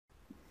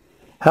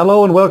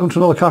Hello and welcome to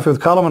another Coffee with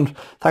Colin, and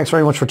thanks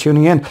very much for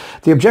tuning in.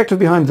 The objective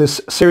behind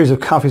this series of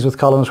Coffees with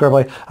Colin is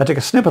whereby I take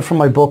a snippet from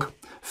my book,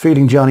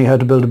 Feeding Johnny How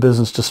to Build a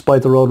Business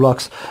Despite the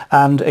Roadblocks,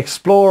 and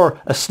explore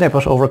a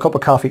snippet over a cup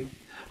of coffee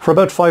for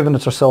about 5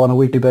 minutes or so on a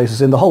weekly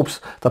basis in the hopes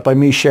that by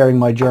me sharing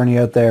my journey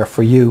out there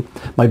for you,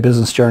 my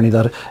business journey,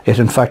 that it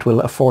in fact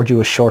will afford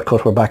you a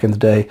shortcut where back in the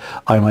day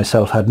I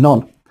myself had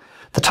none.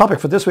 The topic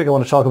for this week I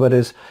want to talk about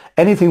is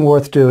anything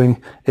worth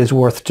doing is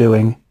worth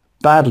doing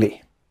badly.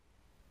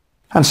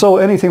 And so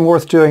anything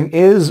worth doing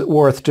is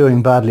worth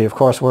doing badly. Of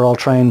course, we're all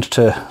trained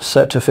to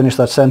finish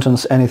that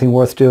sentence, anything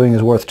worth doing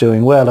is worth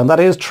doing well. And that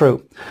is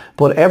true.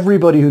 But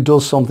everybody who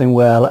does something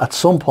well at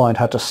some point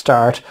had to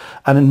start.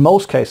 And in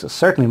most cases,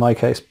 certainly my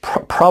case,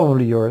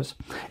 probably yours,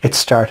 it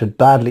started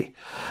badly.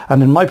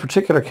 And in my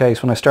particular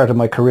case, when I started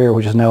my career,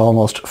 which is now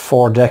almost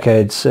 4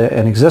 decades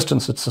in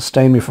existence, it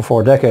sustained me for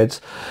 4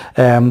 decades.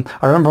 I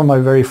remember my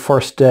very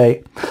first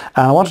day,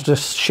 and I wanted to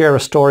share a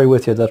story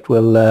with you that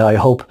will, I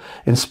hope,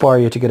 inspire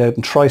you to get out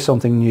and try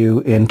something new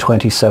in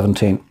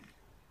 2017.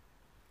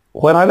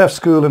 When I left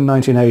school in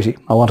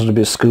 1980, I wanted to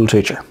be a school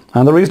teacher.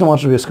 And the reason I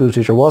wanted to be a school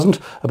teacher wasn't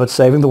about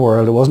saving the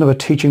world, it wasn't about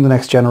teaching the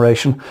next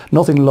generation,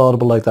 nothing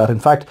laudable like that. In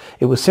fact,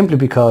 it was simply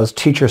because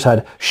teachers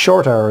had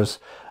short hours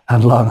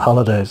and long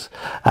holidays,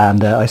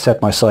 and I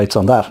set my sights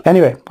on that.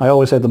 Anyway, I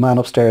always said the man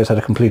upstairs had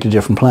a completely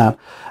different plan,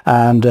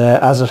 and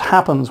as it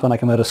happens, when I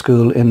came out of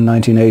school in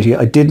 1980,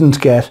 I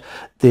didn't get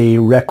the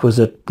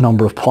requisite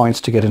number of points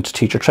to get into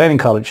teacher training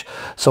college.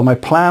 So my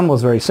plan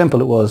was very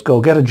simple. It was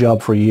go get a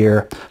job for a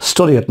year,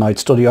 study at night,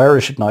 study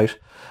Irish at night,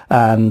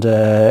 and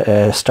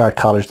start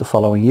college the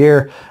following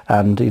year,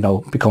 and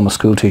become a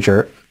school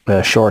teacher.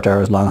 Short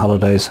hours, long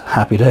holidays,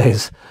 happy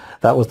days.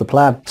 That was the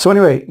plan. So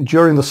anyway,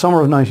 during the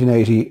summer of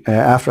 1980,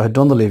 after I had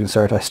done the Leaving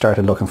Cert, I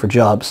started looking for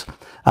jobs.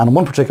 And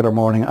one particular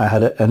morning, I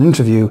had an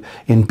interview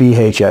in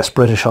BHS,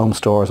 British Home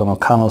Stores on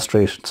O'Connell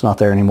Street. It's not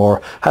there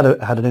anymore. Had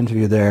an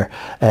interview there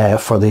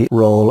for the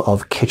role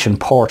of kitchen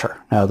porter.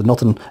 Now, there's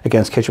nothing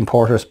against kitchen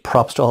porters.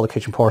 Props to all the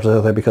kitchen porters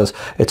out there because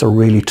it's a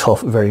really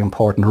tough, very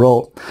important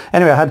role.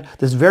 Anyway, I had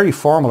this very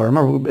formal, I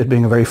remember it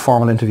being a very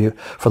formal interview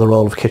for the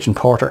role of kitchen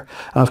porter.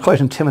 And I was quite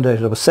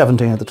intimidated. I was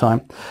 17 at the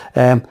time.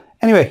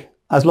 Anyway,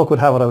 as luck would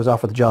have it, I was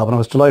offered the job and I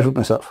was delighted with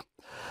myself.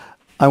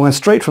 I went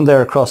straight from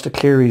there across to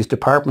Cleary's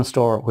department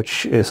store,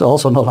 which is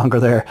also no longer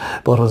there,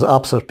 but was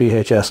opposite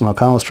BHS on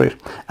O'Connell Street.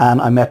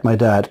 And I met my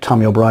dad,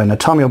 Tommy O'Brien. Now,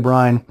 Tommy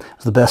O'Brien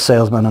was the best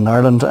salesman in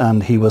Ireland,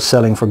 and he was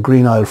selling for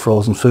Green Isle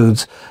Frozen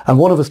Foods. And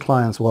one of his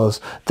clients was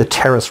the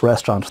Terrace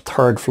restaurant,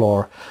 3rd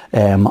floor,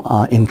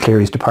 in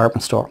Cleary's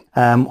department store.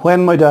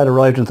 When my dad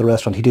arrived into the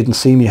restaurant, he didn't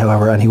see me,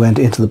 however, and he went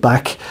into the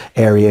back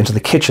area, into the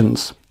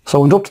kitchens. So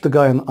I went up to the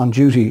guy on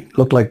duty,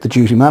 looked like the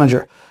duty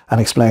manager,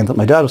 and explained that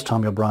my dad was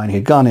Tommy O'Brien. He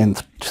had gone in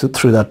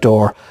through that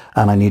door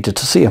and I needed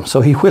to see him. So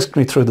he whisked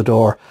me through the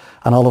door,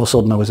 and all of a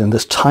sudden I was in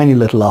this tiny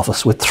little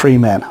office with 3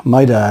 men.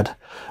 My dad,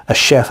 a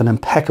chef, an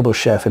impeccable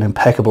chef in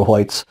impeccable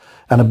whites,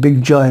 and a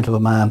big giant of a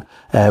man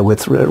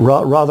with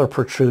rather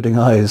protruding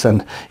eyes,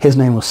 and his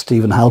name was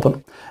Stephen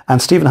Halpin.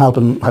 And Stephen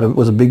Halpin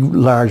was a big,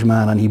 large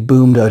man, and he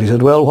boomed out. He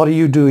said, "Well, what are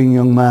you doing,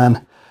 young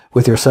man,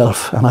 with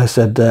yourself?" And I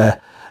said,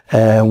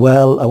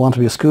 well, I want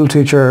to be a school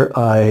teacher.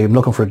 I'm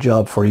looking for a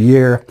job for a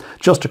year,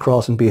 just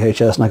across in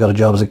BHS, and I got a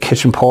job as a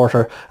kitchen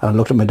porter. And I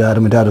looked at my dad,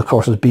 and my dad, of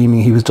course, was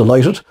beaming. He was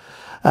delighted.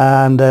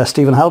 And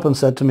Stephen Halpin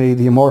said to me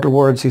the immortal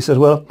words. He said,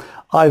 "Well,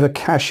 I've a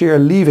cashier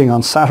leaving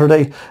on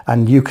Saturday,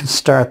 and you can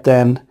start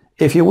then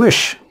if you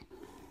wish."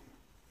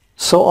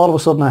 So all of a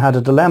sudden I had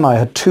a dilemma. I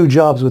had 2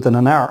 jobs within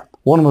an hour.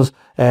 One was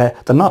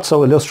the not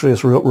so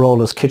illustrious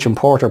role as kitchen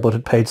porter, but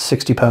it paid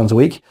 £60 a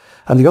week.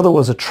 And the other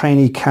was a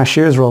trainee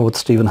cashier's role with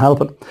Stephen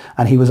Halpin.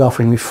 And he was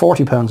offering me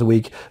 £40 a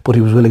week, but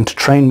he was willing to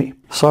train me.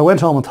 So I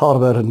went home and thought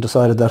about it and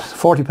decided that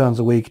 £40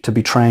 a week to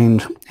be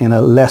trained in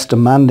a less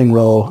demanding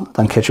role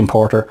than kitchen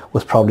porter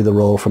was probably the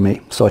role for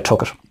me. So I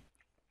took it.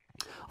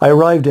 I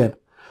arrived in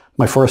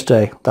my first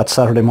day, that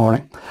Saturday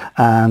morning,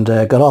 and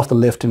got off the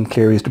lift in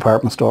Cleary's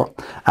department store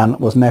and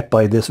was met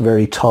by this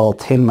very tall,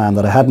 thin man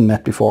that I hadn't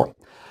met before.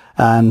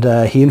 And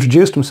he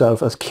introduced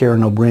himself as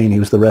Kieran O'Brien. He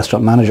was the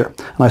restaurant manager.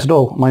 And I said,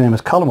 "Oh, my name is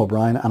Colin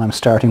O'Brien and I'm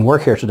starting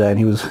work here today." And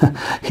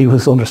he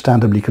was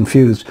understandably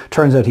confused.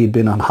 Turns out he'd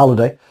been on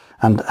holiday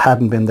and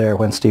hadn't been there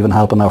when Stephen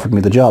Halpin offered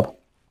me the job.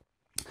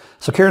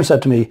 So Kieran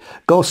said to me,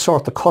 "Go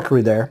sort the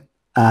cutlery there,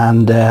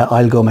 and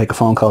I'll go make a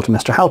phone call to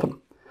Mr. Halpin."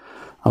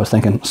 I was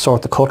thinking,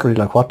 sort the cutlery,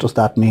 like what does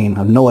that mean? I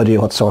have no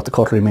idea what sort the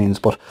cutlery means,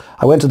 but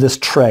I went to this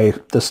tray,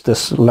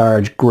 this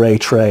large grey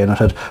tray, and it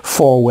had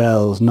 4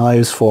 wells,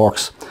 knives,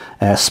 forks,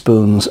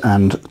 spoons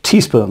and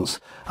teaspoons.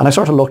 And I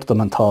sort of looked at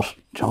them and thought,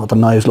 the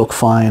knives look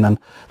fine, and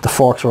the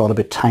forks are all a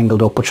bit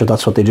tangled up, but sure,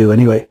 that's what they do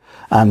anyway.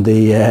 And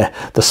the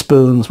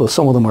spoons, well,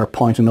 some of them were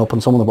pointing up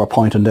and some of them were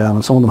pointing down,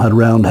 and some of them had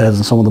round heads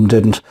and some of them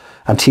didn't.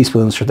 And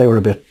teaspoons, sure, they were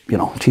a bit,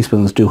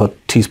 teaspoons do what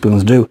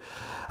teaspoons do.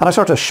 And I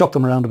sort of shook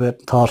them around a bit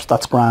and thought,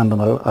 that's grand, and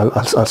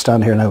I'll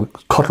stand here now,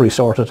 cutlery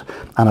sorted,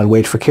 and I'll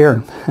wait for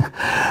Kieran.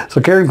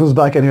 So Kieran comes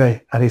back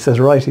anyway, and he says,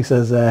 right, he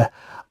says,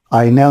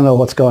 I now know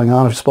what's going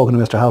on. I've spoken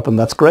to Mr. Halpin.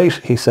 That's great.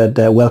 He said,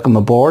 welcome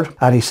aboard.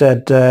 And he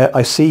said,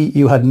 I see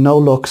you had no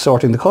luck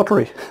sorting the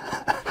cutlery.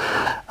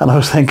 And I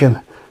was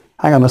thinking,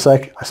 hang on a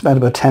sec. I spent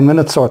about 10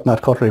 minutes sorting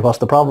that cutlery. What's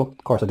the problem?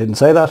 Of course, I didn't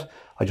say that.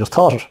 I just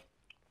thought it.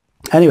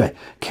 Anyway,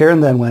 Kieran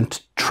then went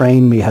to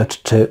train me how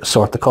to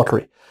sort the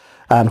cutlery.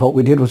 And what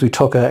we did was we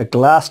took a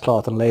glass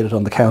cloth and laid it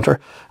on the counter.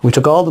 We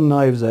took all the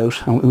knives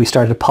out and we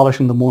started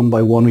polishing them one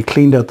by one. We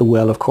cleaned out the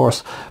well, of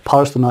course,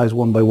 polished the knives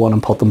one by one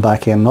and put them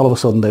back in. And all of a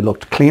sudden they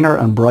looked cleaner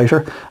and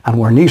brighter and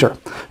were neater.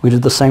 We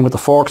did the same with the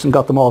forks and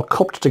got them all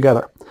cupped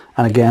together.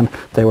 And again,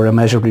 they were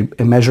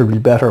immeasurably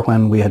better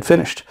when we had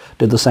finished.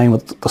 Did the same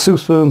with the soup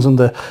spoons and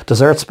the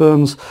dessert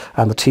spoons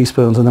and the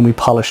teaspoons. And then we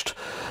polished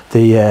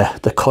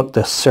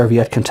the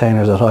serviette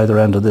containers at either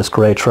end of this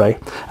grey tray.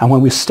 And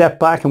when we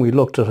stepped back and we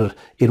looked at it,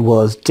 it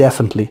was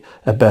definitely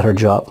a better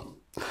job.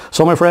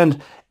 So my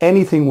friend,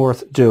 anything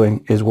worth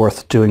doing is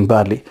worth doing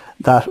badly.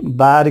 That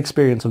bad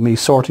experience of me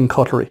sorting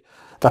cutlery,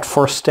 that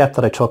first step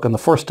that I took on the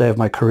first day of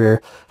my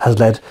career, has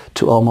led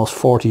to almost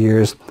 40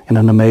 years in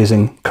an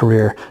amazing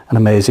career, an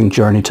amazing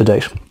journey to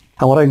date.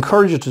 And what I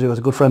encourage you to do, as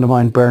a good friend of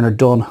mine, Bernard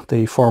Dunn,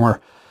 the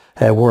former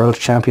world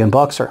champion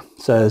boxer,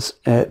 says,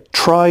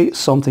 try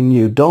something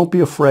new. Don't be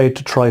afraid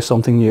to try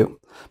something new.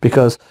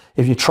 Because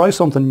if you try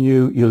something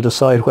new, you'll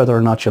decide whether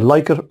or not you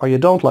like it or you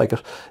don't like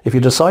it. If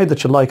you decide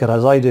that you like it,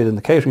 as I did in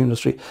the catering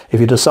industry, if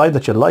you decide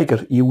that you like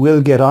it, you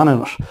will get on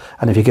in it.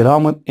 And if you get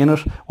on in it,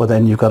 well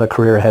then you've got a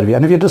career ahead of you.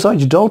 And if you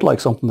decide you don't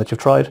like something that you've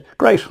tried,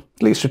 great.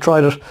 At least you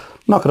tried it,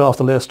 knock it off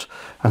the list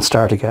and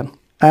start again.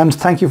 And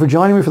thank you for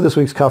joining me for this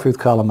week's Coffee with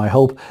Colm. I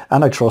hope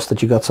and I trust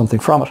that you got something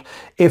from it.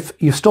 If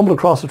you stumbled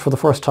across it for the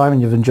first time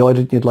and you've enjoyed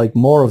it and you'd like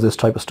more of this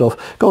type of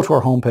stuff, go to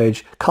our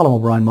homepage,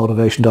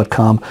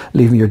 ColmO'BrienMotivation.com,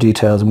 leave me your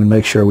details and we'll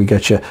make sure we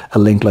get you a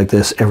link like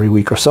this every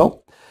week or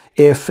so.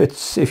 If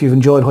you've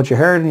enjoyed what you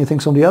heard and you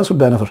think somebody else would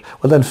benefit,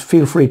 well then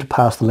feel free to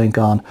pass the link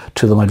on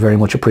to them. I'd very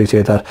much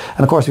appreciate that.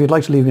 And of course, if you'd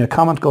like to leave me a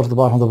comment, go to the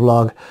bottom of the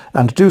blog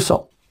and do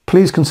so.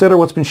 Please consider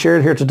what's been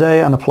shared here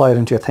today and apply it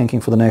into your thinking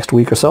for the next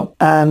week or so.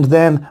 And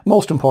then,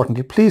 most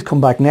importantly, please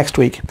come back next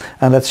week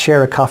and let's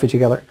share a coffee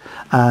together.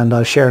 And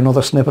I'll share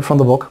another snippet from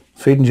the book,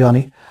 Feeding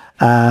Johnny,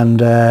 and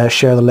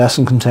share the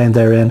lesson contained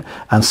therein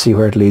and see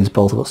where it leads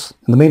both of us.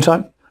 In the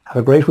meantime, have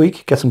a great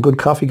week, get some good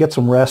coffee, get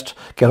some rest,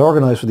 get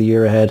organised for the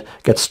year ahead,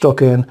 get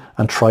stuck in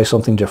and try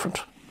something different.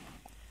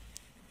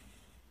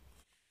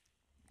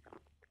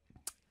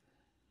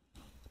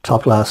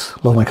 Top class.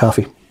 Love my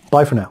coffee.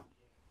 Bye for now.